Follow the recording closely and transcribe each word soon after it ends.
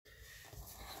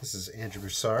This is Andrew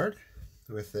Broussard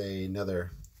with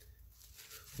another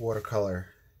watercolor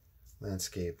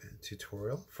landscape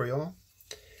tutorial for y'all.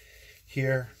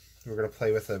 Here we're going to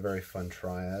play with a very fun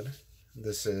triad.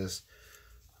 This is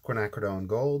quinacridone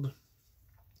gold,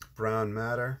 brown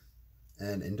madder,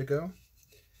 and indigo.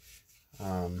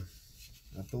 I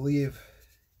believe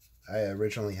I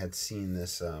originally had seen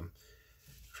this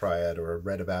triad or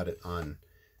read about it on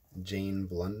Jane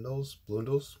Blundell's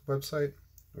website,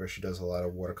 where she does a lot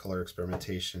of watercolor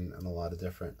experimentation and a lot of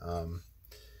different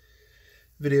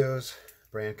videos,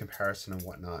 brand comparison and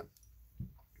whatnot.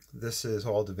 This is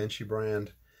all Da Vinci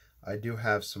brand. I do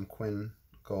have some Quin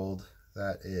gold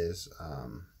that is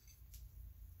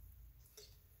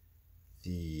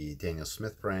the Daniel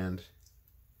Smith brand.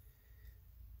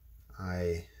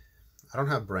 I don't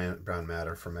have brown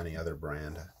madder from any other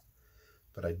brand,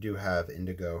 but I do have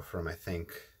indigo from, I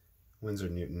think, Winsor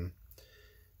Newton,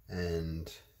 and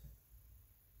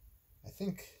I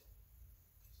think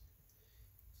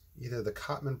either the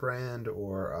Cotman brand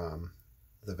or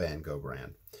the Van Gogh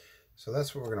brand. So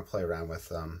that's what we're going to play around with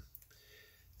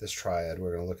this triad.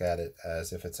 We're going to look at it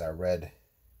as if it's our red,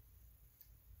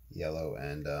 yellow,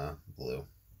 and blue.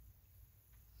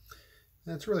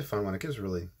 And it's a really fun one. It gives a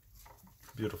really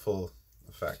beautiful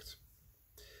effect.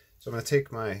 So I'm going to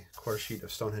take my quarter sheet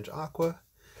of Stonehenge Aqua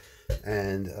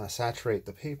and saturate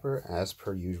the paper as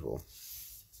per usual.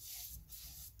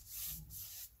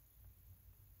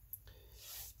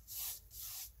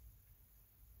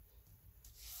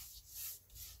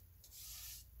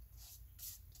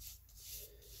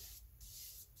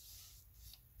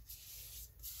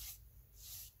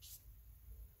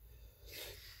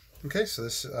 Okay, so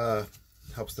this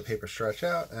helps the paper stretch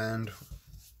out, and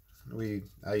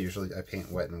I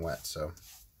paint wet and wet, so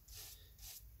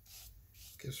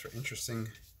it gives for interesting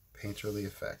painterly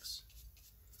effects.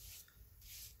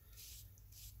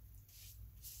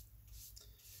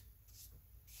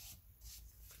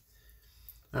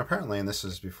 Now apparently, and this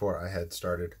is before I had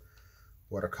started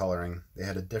watercoloring, they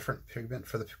had a different pigment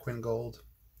for the Quin gold,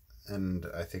 and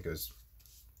I think it was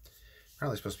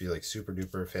apparently supposed to be like super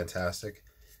duper fantastic.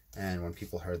 And when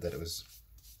people heard that it was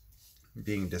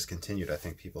being discontinued, I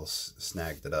think people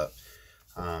snagged it up.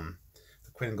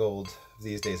 The Quin gold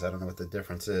these days, I don't know what the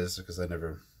difference is because I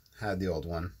never had the old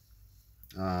one.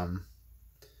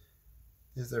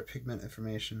 Is there pigment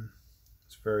information?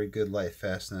 It's very good light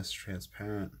fastness,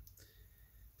 transparent.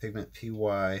 Pigment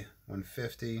PY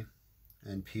 150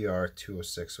 and PR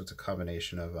 206, so it's a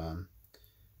combination of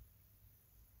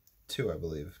two, I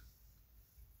believe.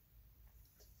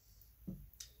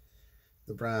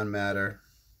 The brown madder,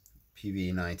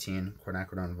 PV 19,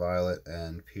 quinacridone violet,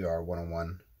 and PR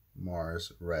 101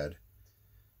 Mars red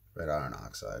iron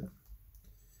oxide.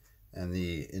 And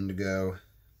the indigo,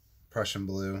 Prussian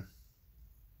blue,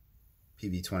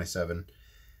 PV 27,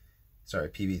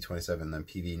 then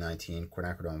PV 19,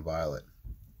 quinacridone violet.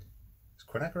 Is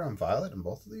quinacridone violet in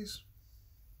both of these?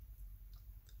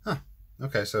 Huh.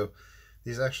 Okay, so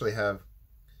these actually have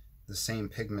the same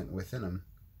pigment within them.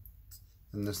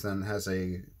 And this then has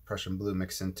a Prussian blue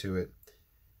mixed into it.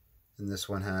 And this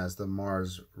one has the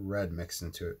Mars red mixed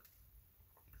into it.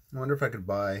 I wonder if I could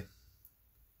buy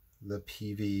the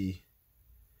PV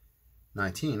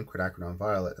 19 quinacridone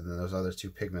violet and then those other two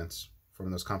pigments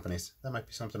from those companies. That might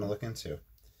be something to look into.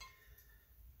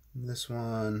 This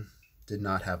one did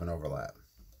not have an overlap.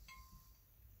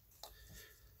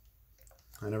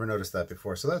 I never noticed that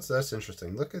before, so that's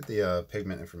interesting. Look at the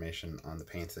pigment information on the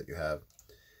paints that you have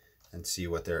and see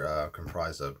what they're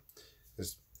comprised of.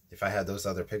 Because if I had those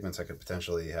other pigments, I could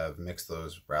potentially have mixed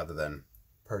those rather than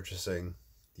purchasing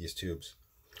these tubes.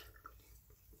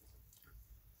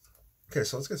 Okay,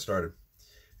 so let's get started.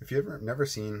 If you've never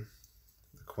seen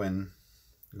the Quin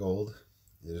gold,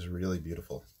 it is really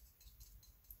beautiful.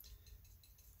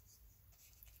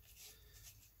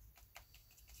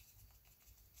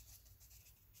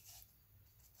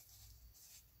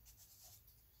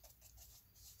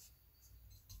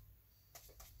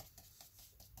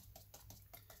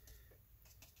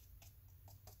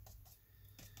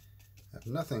 I have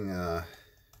nothing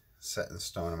set in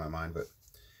stone in my mind, but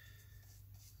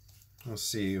we'll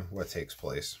see what takes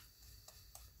place.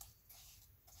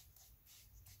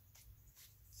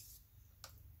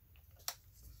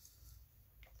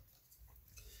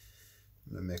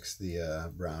 I'm going to mix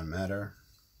the brown madder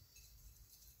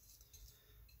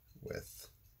with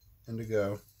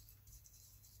indigo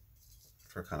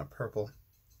for kind of purple.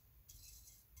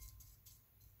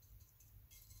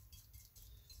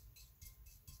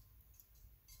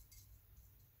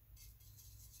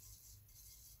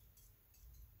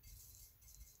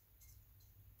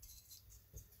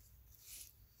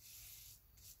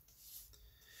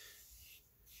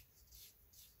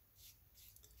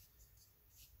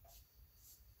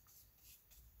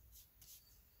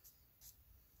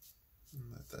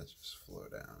 that just flow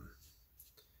down.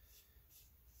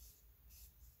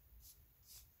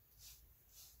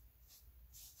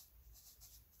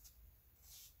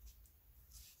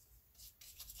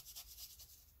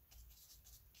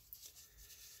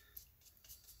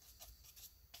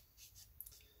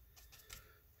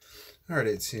 All right,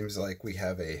 it seems like we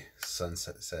have a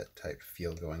sunset type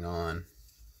feel going on.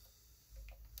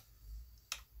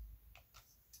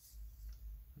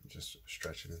 Just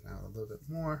stretching it out a little bit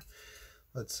more.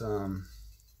 Let's see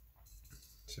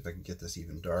if I can get this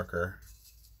even darker.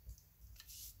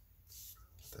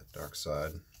 That dark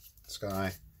side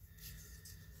sky.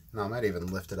 Now I might even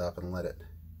lift it up and let it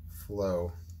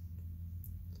flow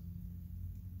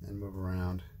and move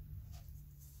around.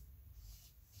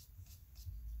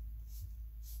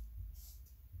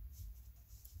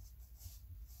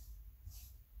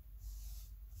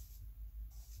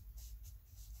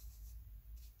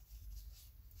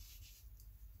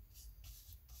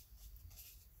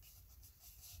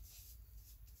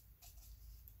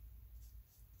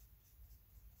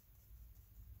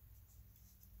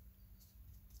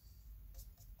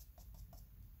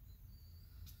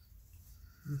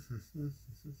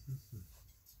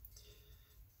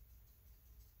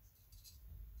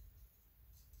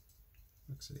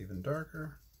 Makes it even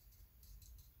darker.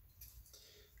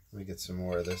 Let me get some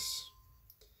more of this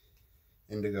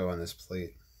indigo on this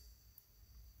plate.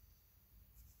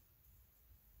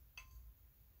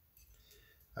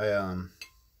 I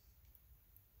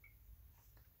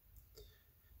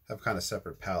have kind of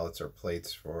separate palettes or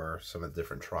plates for some of the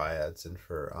different triads and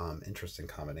for interesting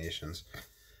combinations.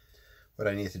 What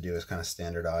I need to do is kind of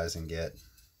standardize and get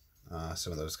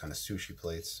some of those kind of sushi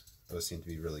plates. Those seem to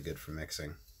be really good for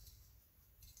mixing.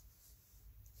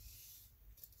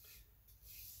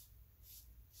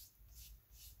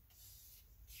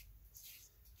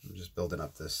 I'm just building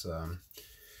up this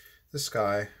this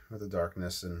sky with the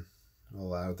darkness, and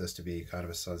allow this to be kind of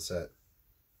a sunset.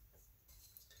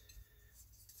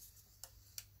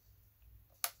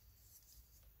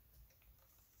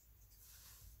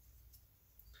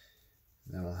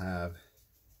 And then we'll have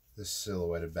this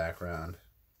silhouetted background.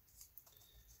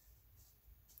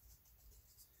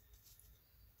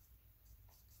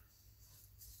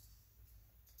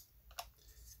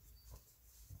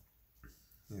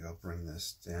 Maybe I'll bring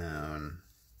this down,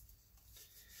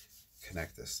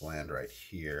 connect this land right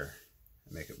here,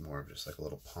 and make it more of just like a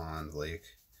little pond lake.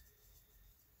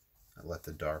 I let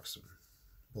the darks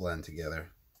blend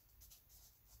together.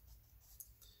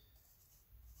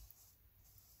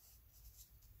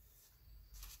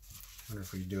 I wonder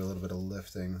if we could do a little bit of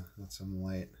lifting, let some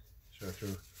light show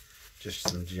through, just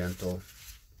some gentle.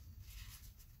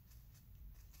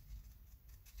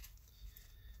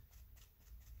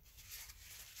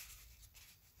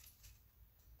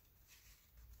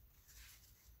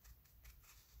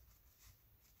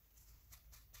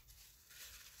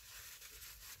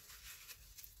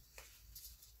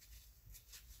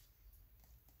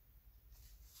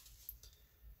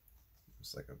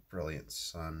 It's like a brilliant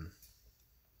sun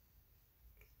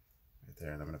right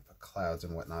there, and I'm going to put clouds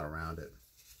and whatnot around it.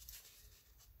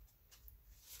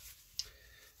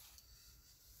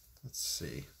 Let's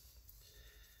see.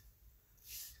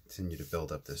 Continue to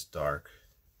build up this dark.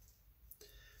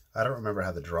 I don't remember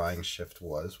how the drying shift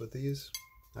was with these.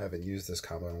 I haven't used this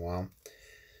combo in a while,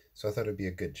 so I thought it'd be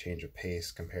a good change of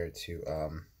pace compared to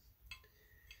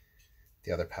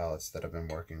the other palettes that I've been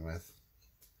working with,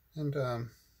 and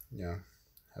you know,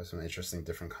 have some interesting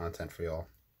different content for y'all.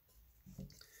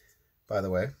 By the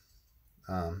way,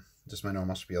 just my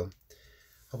normal spiel,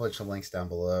 a whole bunch of links down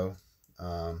below.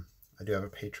 I do have a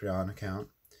Patreon account.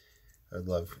 I'd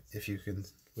love if you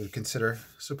would consider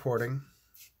supporting,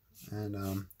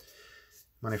 and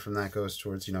money from that goes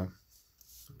towards, you know,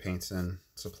 paints and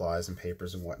supplies and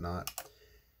papers and whatnot.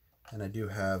 And I do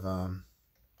have I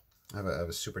have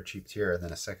a super cheap tier and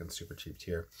then a second super cheap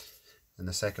tier, and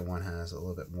the second one has a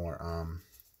little bit more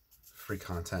free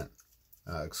content,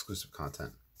 exclusive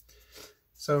content.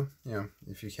 So, you know,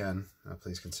 if you can,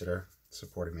 please consider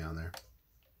supporting me on there.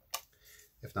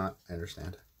 If not, I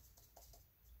understand.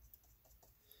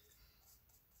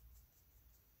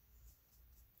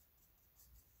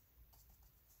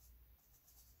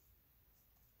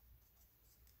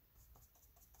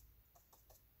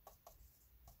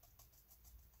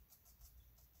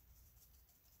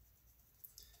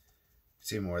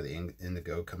 See more of the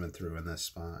indigo coming through in this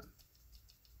spot.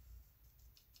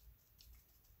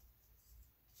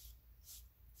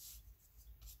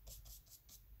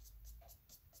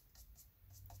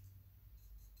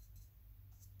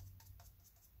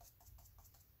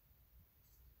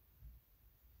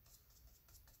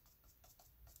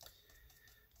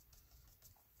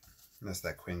 And that's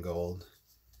that Quin gold.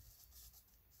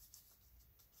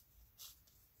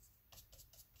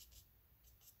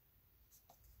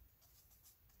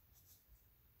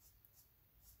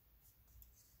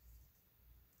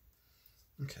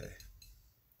 Okay. Let's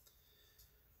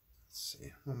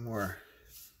see, one more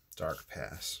dark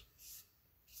pass.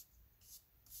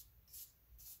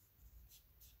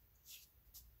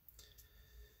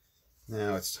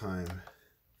 Now it's time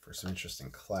for some interesting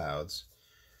clouds.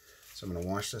 So I'm going to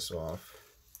wash this off.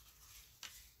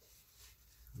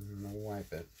 I'm going to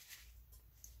wipe it.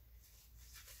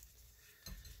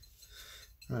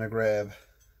 I'm going to grab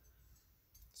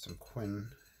some Quin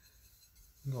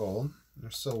gold. They're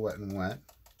still wet and wet.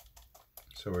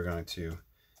 So we're going to,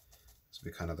 this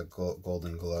will be kind of the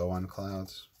golden glow on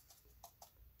clouds.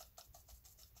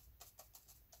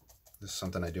 This is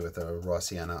something I do with a raw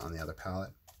sienna on the other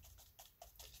palette.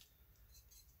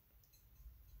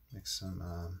 Mix some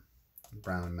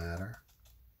brown matter.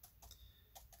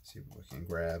 See what we can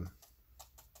grab.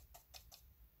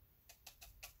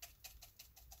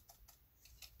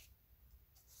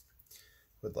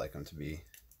 Would like them to be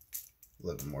a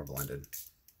little bit more blended.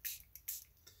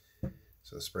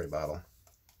 So the spray bottle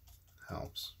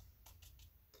helps.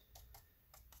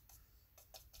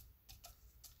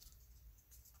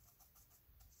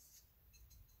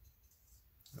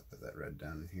 I'll put that red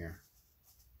down in here.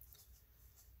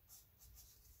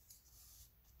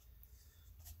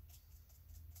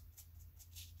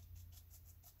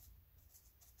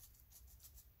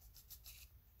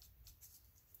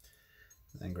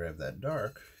 Then grab that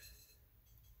dark,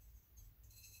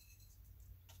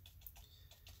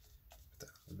 put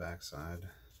that on the back side.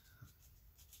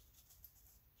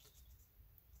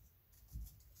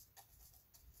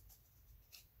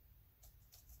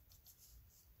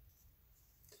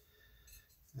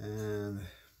 And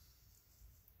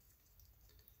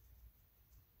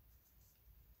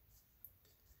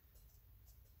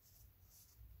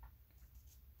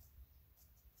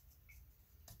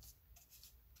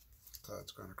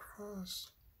cloud's going across.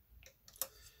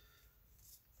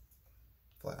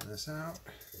 Flatten this out.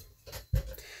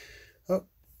 Oh,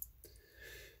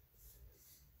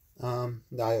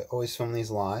 I always film these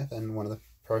live, and one of the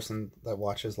person that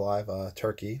watches live,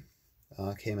 Turkey,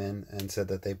 came in and said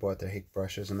that they bought their Hake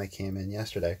brushes and they came in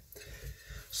yesterday.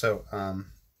 So,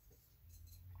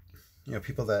 you know,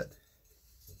 people that,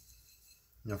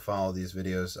 you know, follow these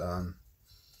videos,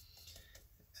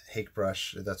 Hake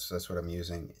brush, that's what I'm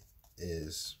using,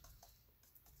 is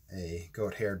a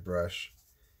goat-haired brush.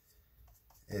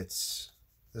 This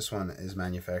one is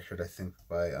manufactured, I think,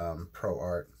 by Pro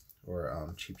Art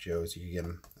or Cheap Joe's. You can get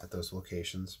them at those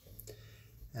locations.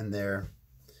 And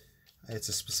it's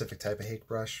a specific type of Hake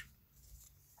brush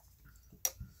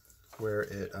where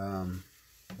it's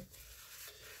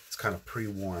kind of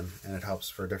pre-worn, and it helps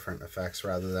for different effects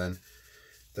rather than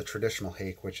the traditional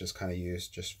Hake, which is kind of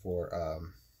used just for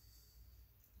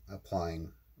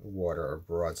applying water or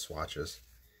broad swatches.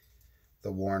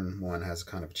 The worn one has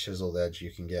kind of a chiseled edge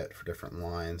you can get for different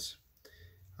lines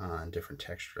and different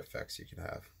texture effects you can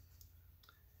have.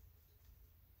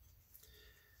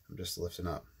 I'm just lifting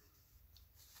up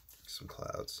some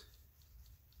clouds.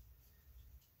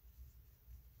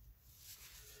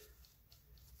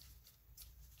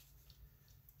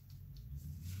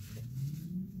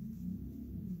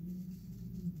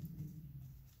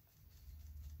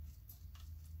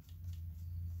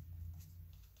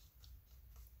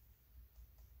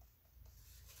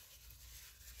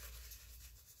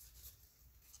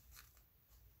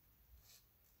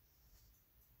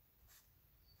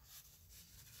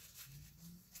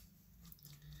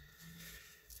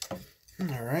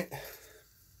 All right,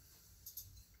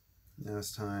 now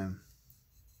it's time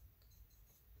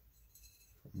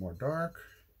for more dark,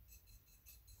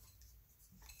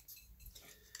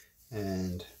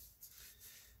 and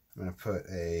I'm going to put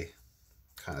a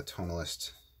kind of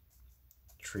tonalist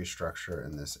tree structure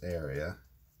in this area.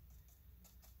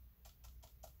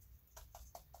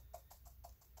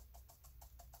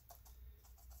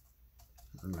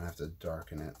 I'm going to have to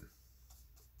darken it.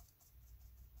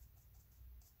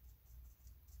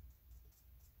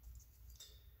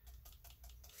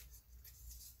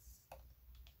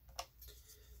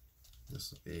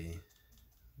 This will be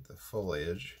the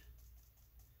foliage.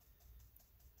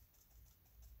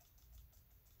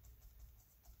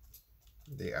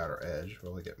 The outer edge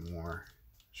will get more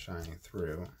shining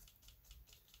through.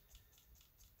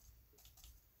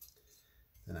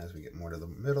 Then as we get more to the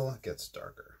middle, it gets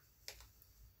darker.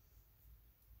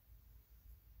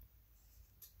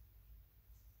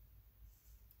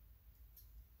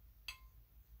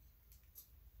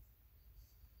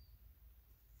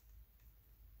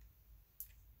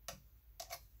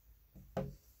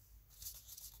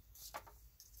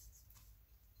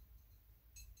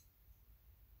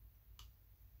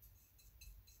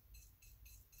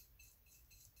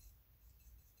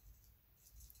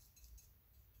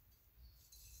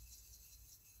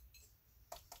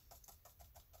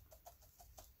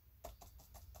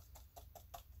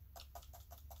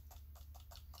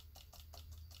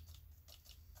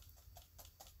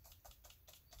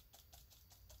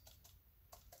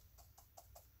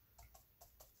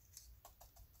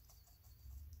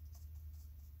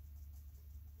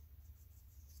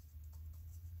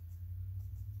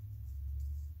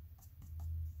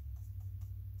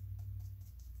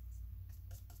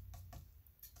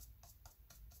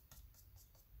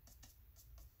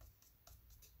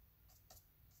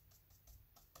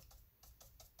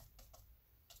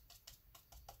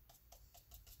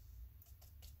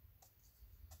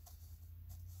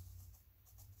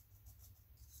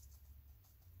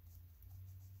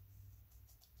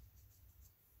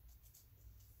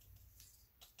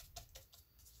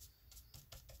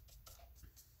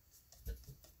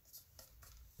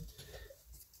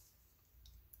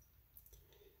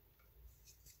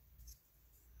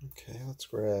 Okay, let's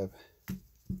grab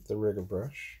the rigger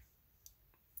brush.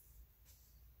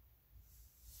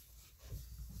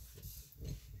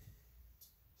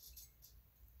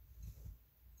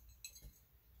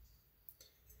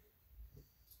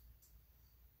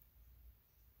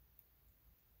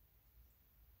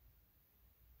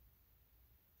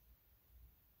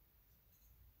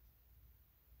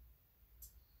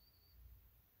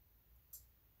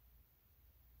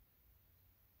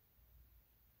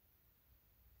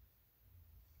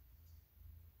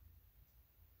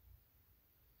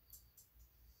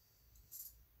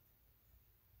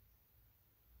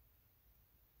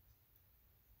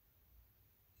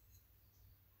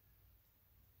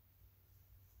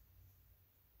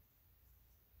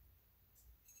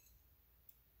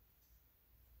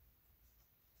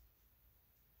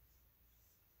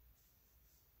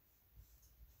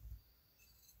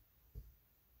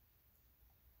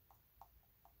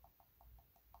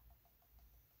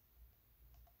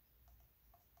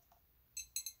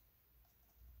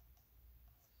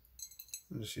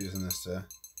 I'm just using this to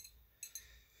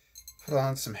put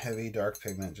on some heavy dark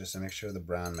pigment just to make sure the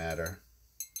brown matter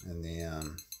and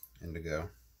the indigo.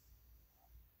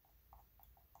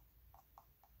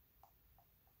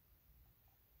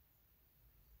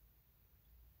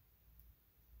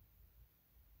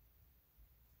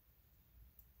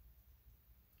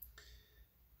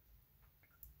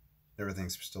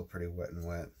 Everything's still pretty wet and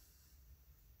wet.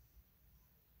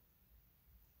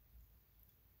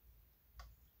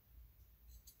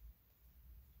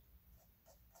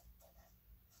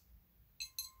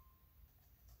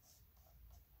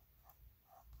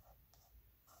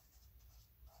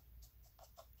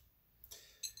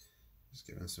 Just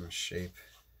giving some shape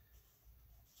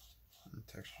and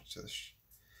texture to the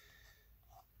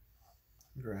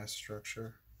grass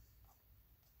structure.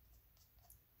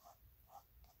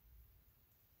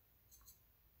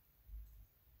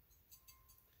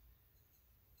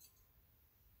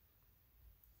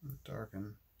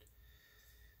 Darken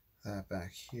that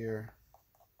back here.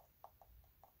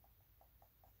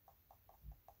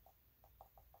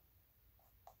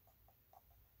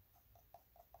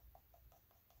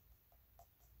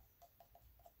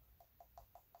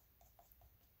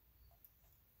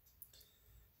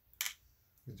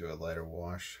 Do a lighter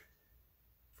wash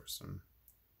for some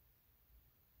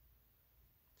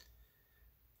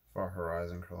far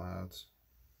horizon clouds.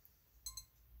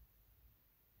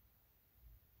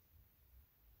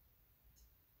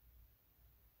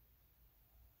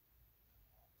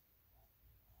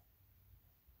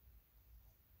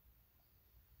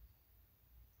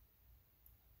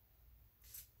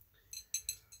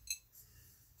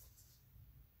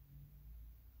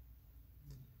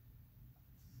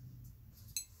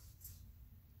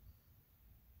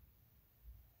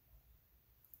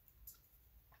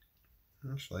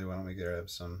 Actually, why don't we grab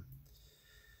some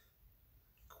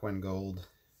Quin gold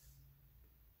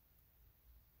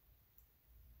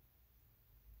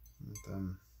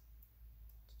and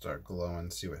start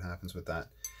glowing, see what happens with that.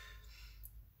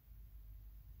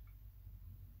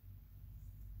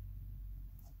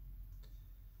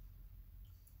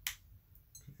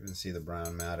 You can see the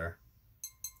brown matter.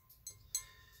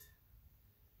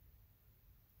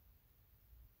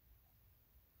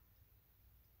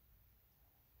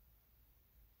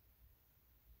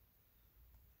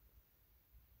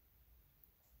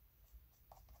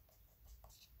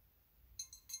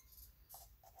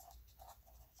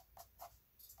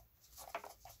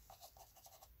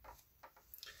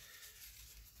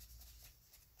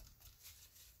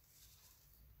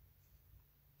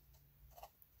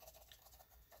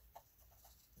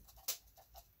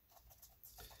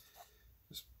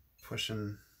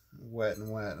 Pushing wet and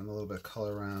a little bit of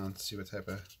color around, see what type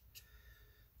of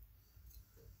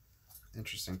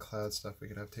interesting cloud stuff we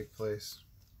could have take place.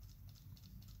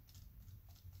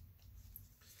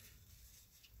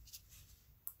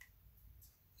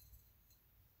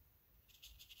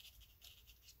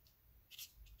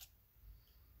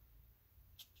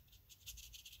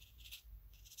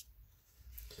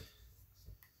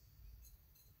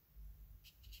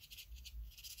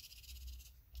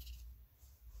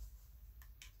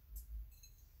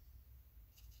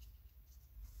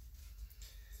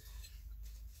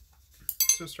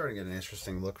 So starting to get an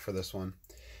interesting look for this one.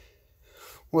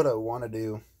 What I want to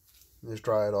do is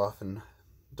dry it off and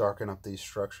darken up these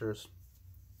structures.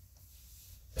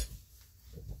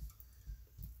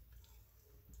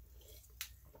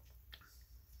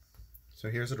 So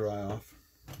here's a dry off.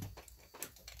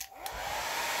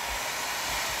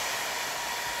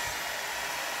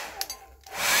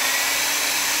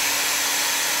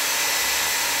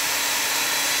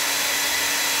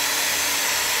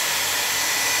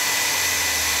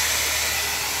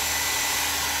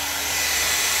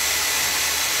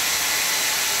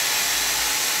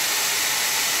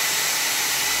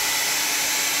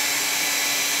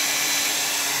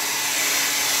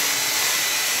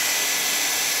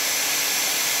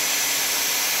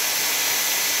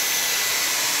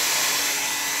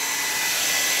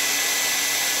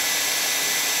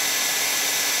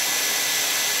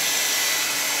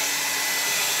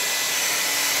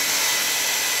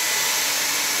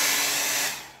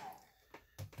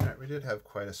 we did have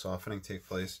quite a softening take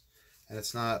place, and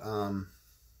it's not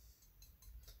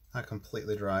not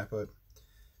completely dry, but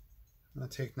I'm going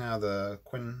to take now the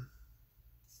Quin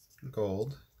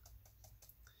Gold,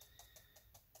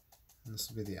 and this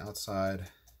will be the outside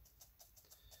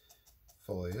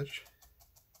foliage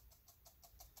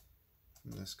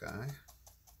from this guy.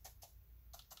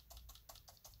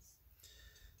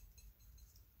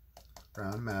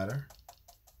 Brown matter.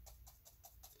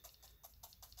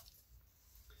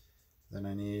 Then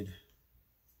I need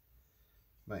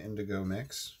my indigo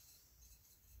mix.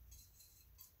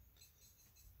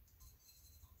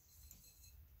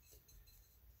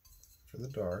 For the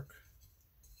dark.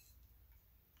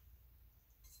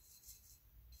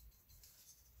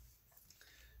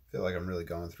 I feel like I'm really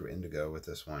going through indigo with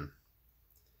this one.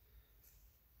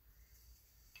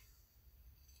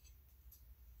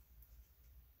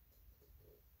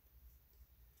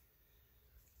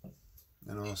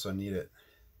 And I also need it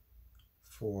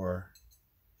for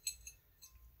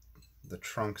the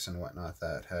trunks and whatnot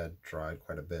that had dried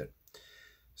quite a bit.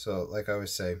 So like I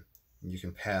always say, you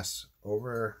can pass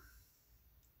over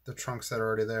the trunks that are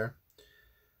already there,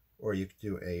 or you could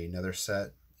do another set,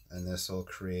 and this will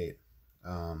create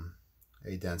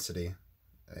a density,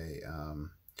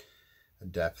 a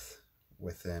depth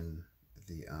within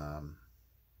the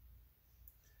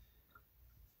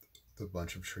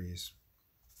bunch of trees.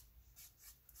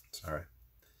 Sorry,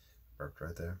 burped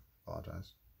right there.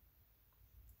 Apologize.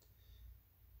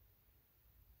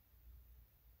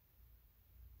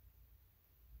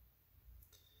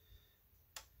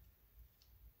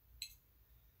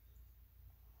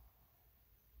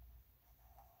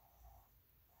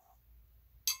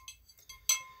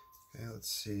 Okay,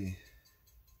 let's see.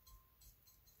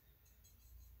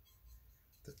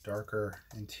 The darker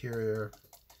interior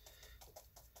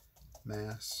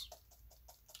mass.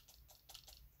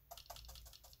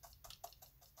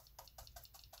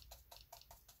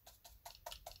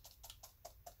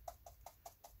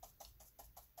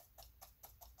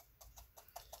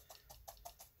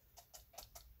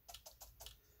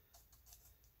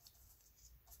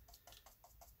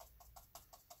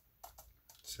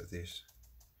 Set these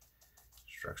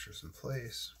structures in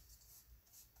place.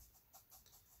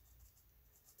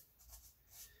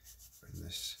 Bring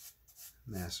this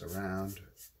mass around.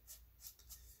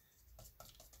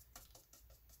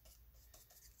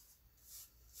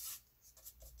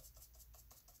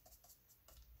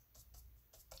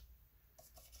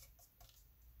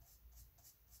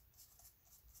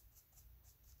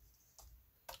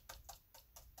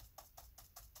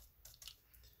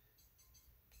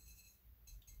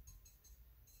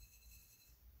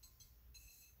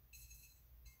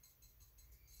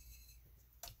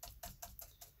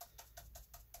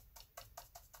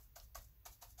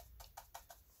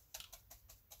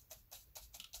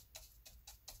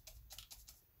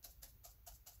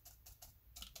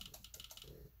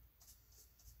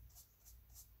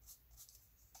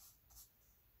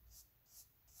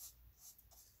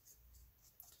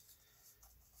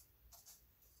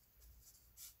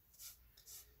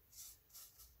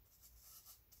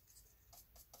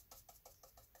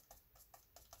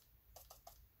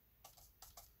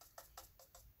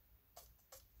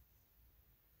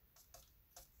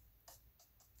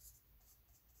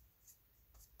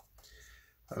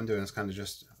 What I'm doing is kind of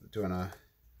just doing a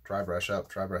dry brush up,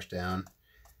 dry brush down,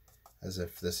 as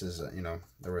if this is, you know,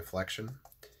 the reflection.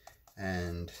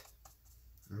 And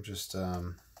I'm just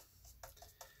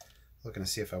looking to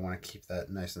see if I want to keep that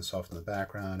nice and soft in the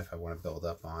background, if I want to build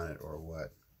up on it or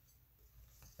what.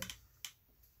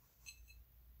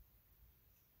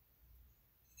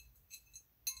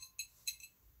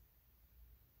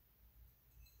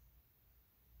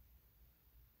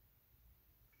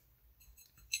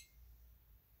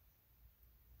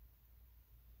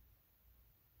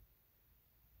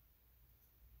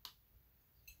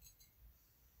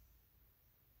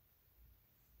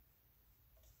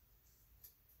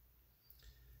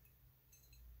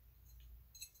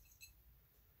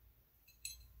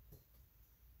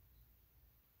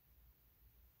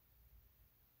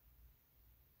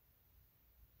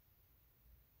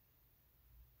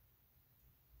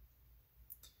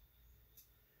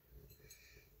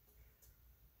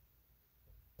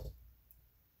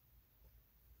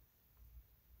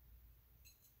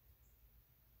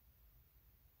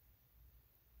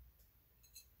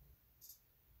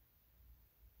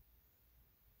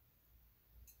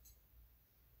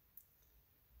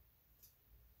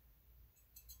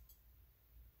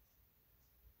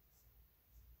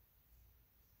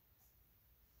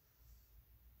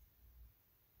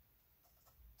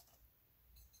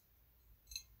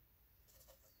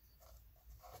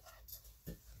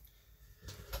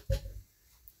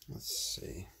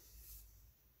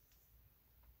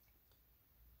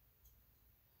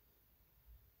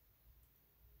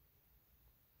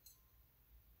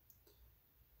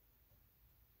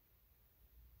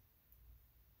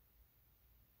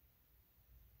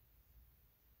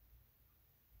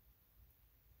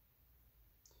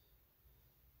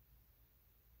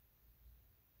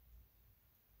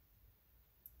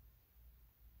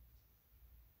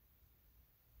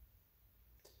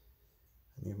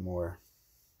 Need more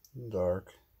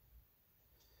dark.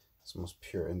 It's almost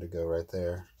pure indigo right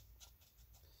there.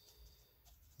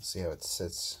 Let's see how it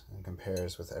sits and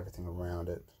compares with everything around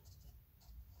it.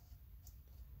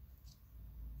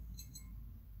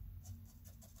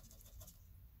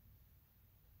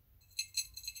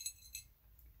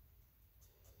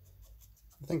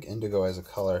 I think indigo as a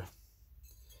color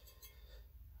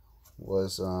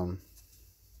was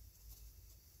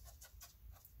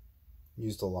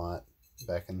used a lot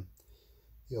back in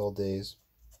the old days,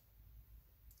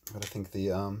 but I think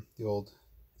the old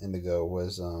indigo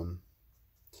was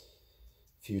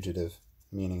fugitive,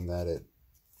 meaning that it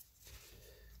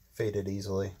faded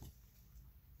easily.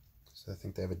 So I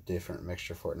think they have a different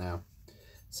mixture for it now.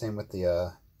 Same with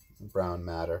the brown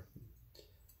matter.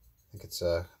 I think it's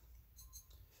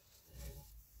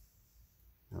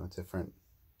different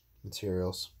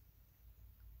materials.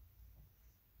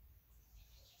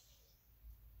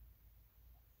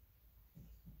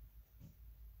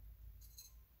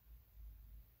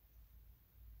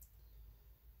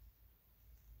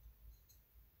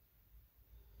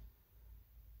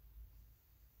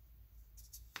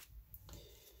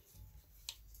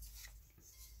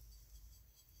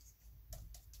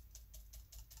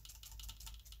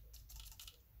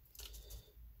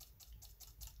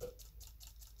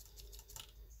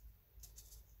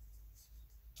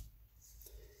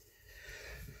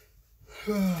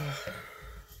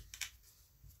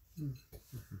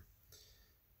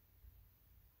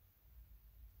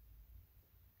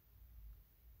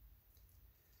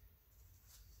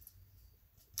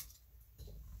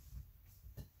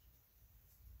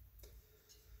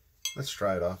 Let's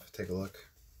dry it off, take a look.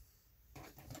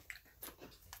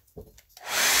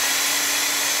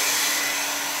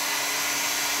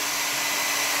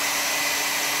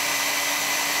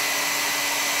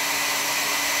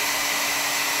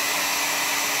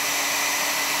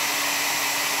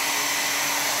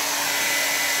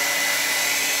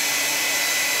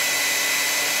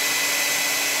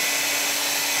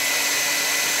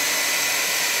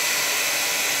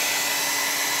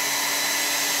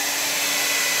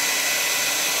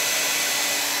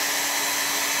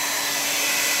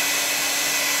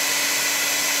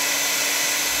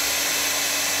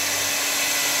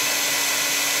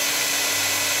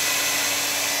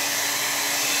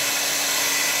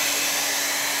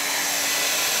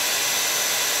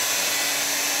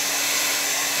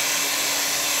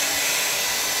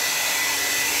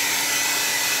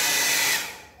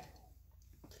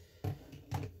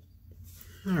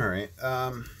 All right,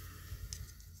 kind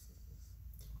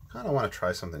of want to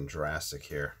try something drastic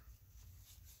here.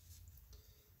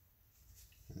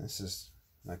 This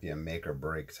might be a make or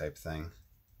break type thing.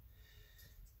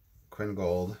 Quin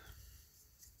gold.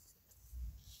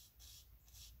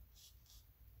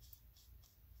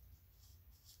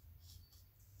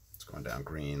 It's going down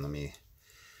green. Let me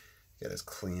get as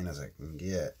clean as I can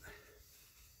get.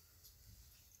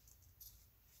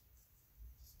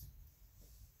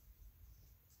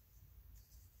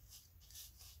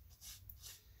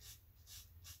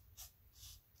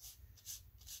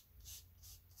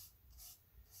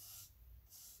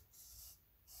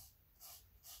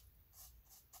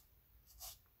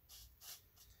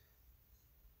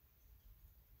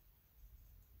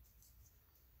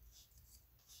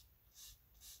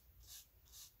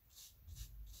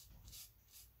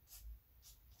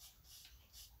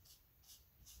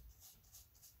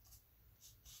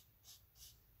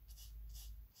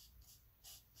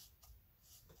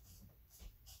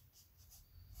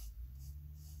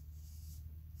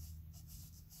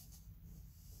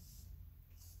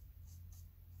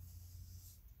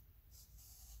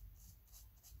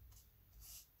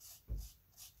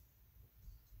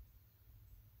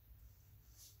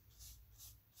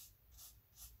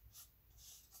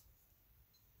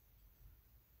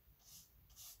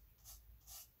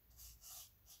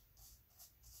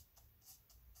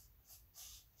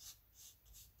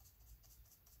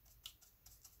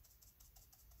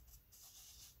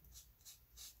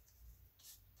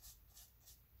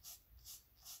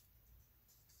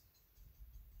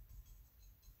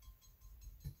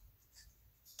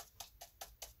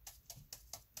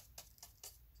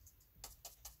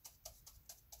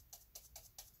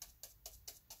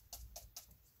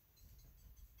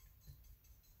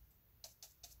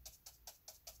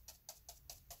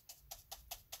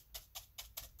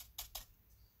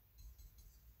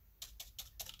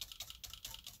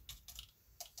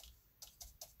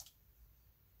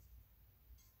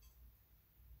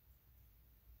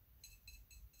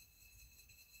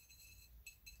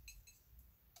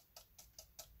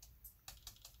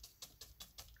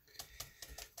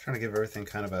 Trying to give everything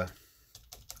kind of a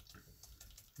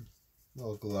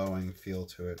little glowing feel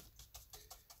to it.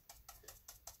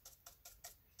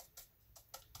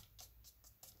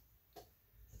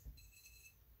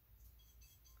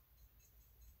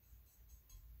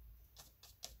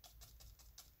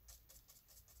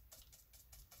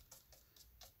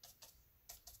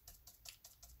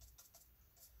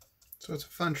 So it's a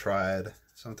fun triad,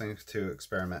 something to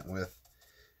experiment with.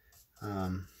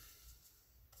 I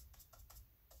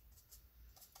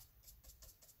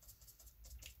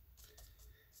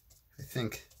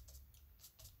think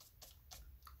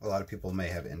a lot of people may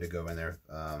have indigo in their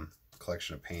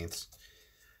collection of paints,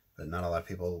 but not a lot of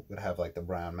people would have like the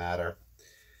brown matter.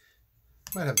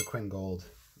 Might have the Quin gold.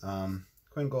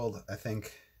 Quin gold, I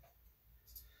think,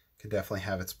 could definitely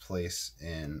have its place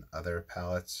in other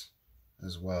palettes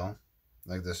as well.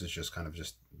 Like this is just kind of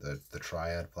just the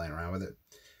Triad playing around with it.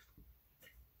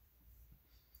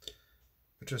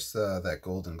 But just that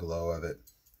golden glow of it,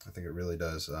 I think it really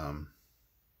does can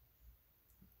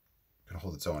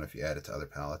hold its own if you add it to other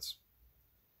palettes.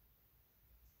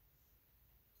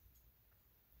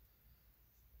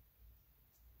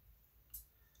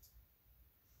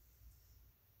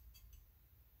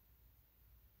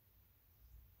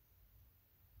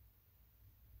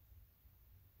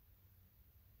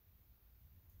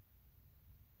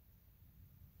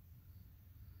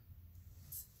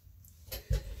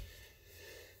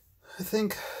 I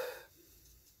think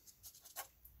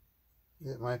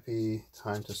it might be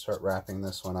time to start wrapping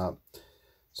this one up.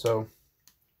 So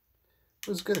it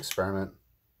was a good experiment.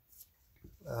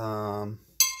 I'll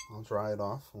dry it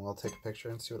off and we'll take a picture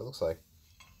and see what it looks like.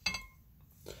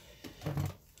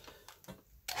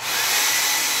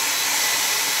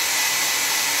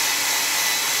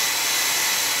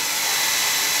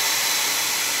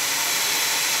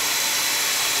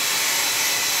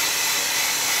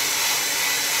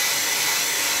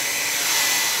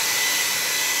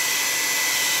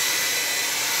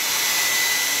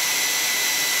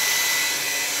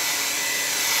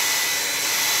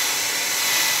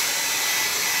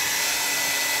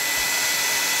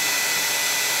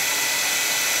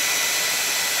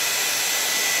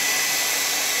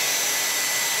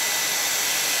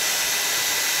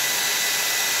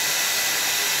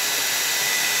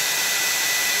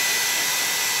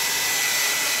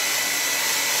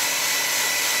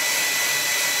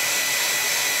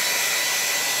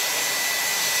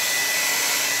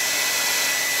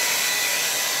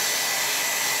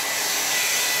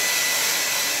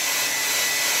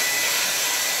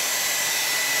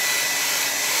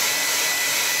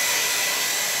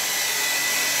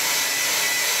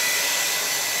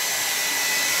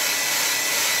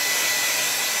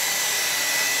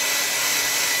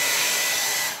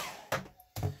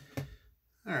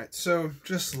 Alright, so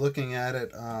just looking at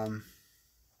it, I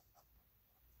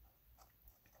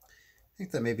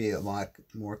think that maybe a lot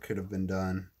more could have been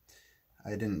done. I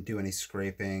didn't do any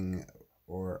scraping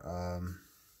or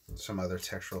some other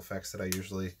textural effects that I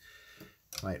usually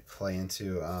might play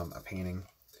into a painting.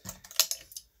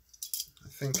 I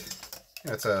think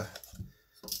it's a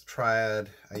triad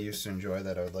I used to enjoy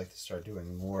that I would like to start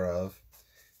doing more of.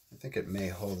 I think it may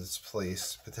hold its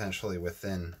place potentially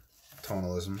within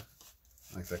tonalism,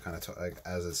 like that kind of like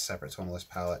as a separate tonalist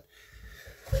palette.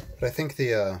 But I think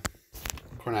the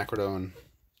quinacridone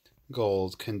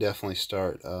gold can definitely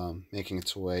start making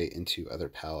its way into other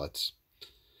palettes.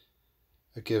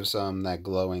 It gives that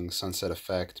glowing sunset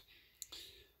effect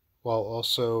while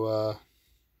also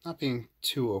not being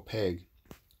too opaque.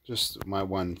 Just my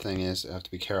one thing is I have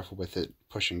to be careful with it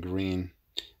pushing green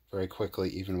very quickly,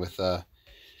 even with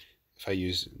if I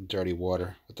use dirty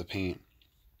water with the paint.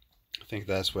 I think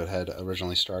that's what had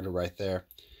originally started right there.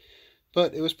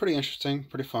 But it was pretty interesting,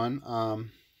 pretty fun,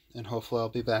 and hopefully I'll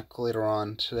be back later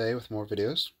on today with more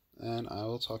videos, and I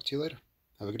will talk to you later.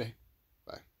 Have a good day.